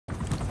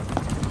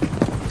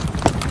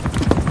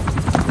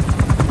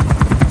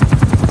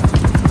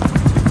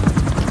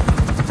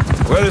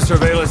Weather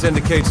surveillance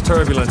indicates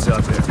turbulence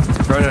out there.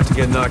 Try not to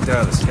get knocked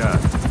out of the sky.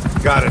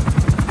 Got it.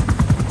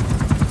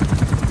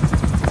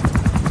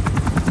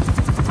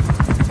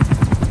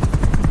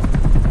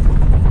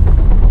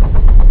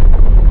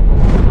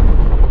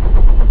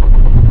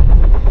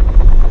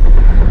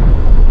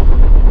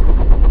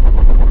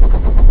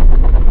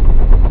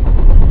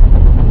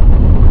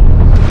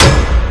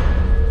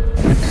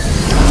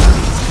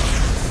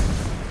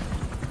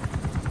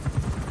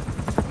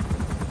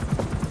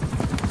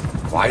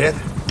 Quiet?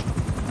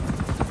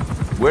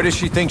 Where does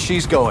she think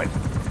she's going?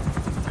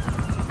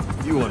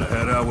 You want to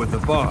head out with the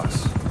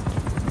boss?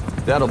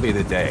 That'll be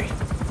the day.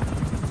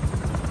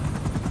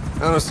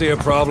 I don't see a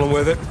problem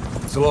with it,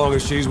 so long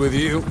as she's with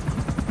you.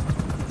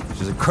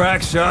 She's a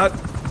crack shot,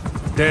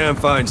 damn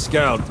fine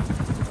scout.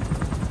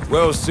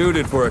 Well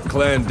suited for a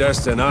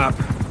clandestine op.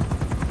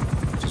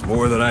 Which is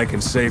more than I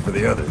can say for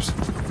the others.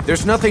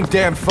 There's nothing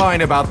damn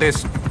fine about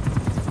this...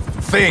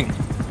 thing.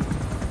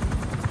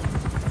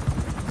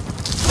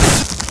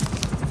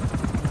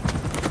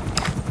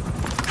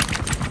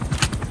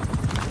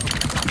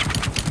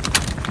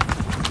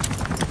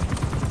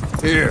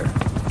 Here.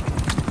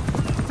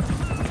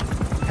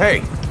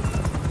 Hey,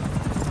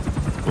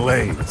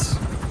 Blades.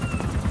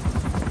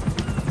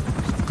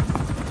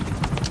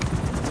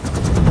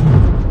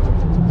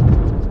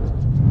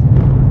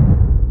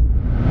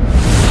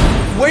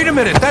 wait a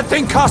minute! That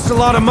thing costs a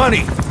lot of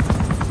money!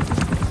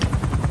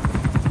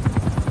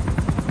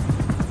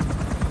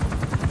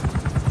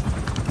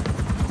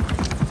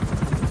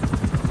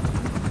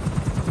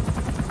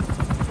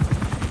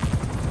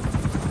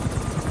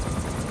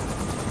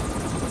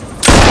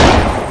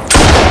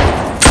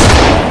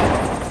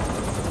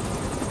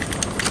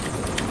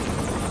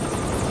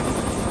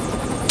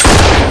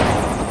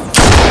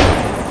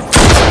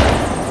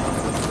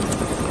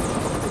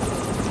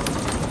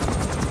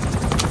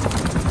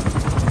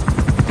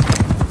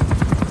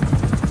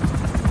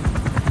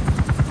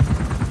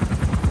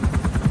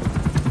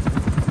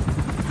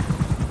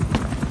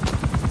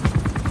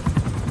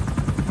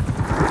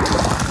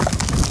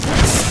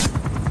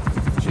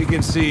 She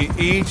can see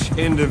each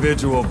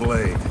individual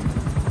blade.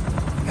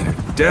 And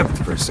her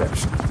depth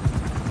perception.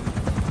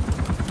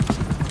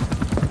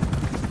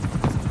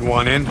 You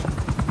want in?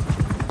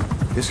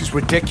 This is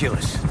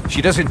ridiculous.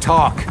 She doesn't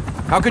talk.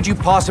 How could you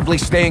possibly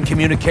stay in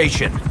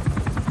communication?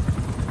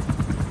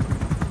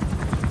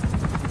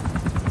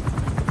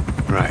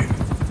 Right.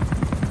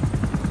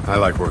 I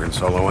like working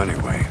solo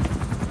anyway.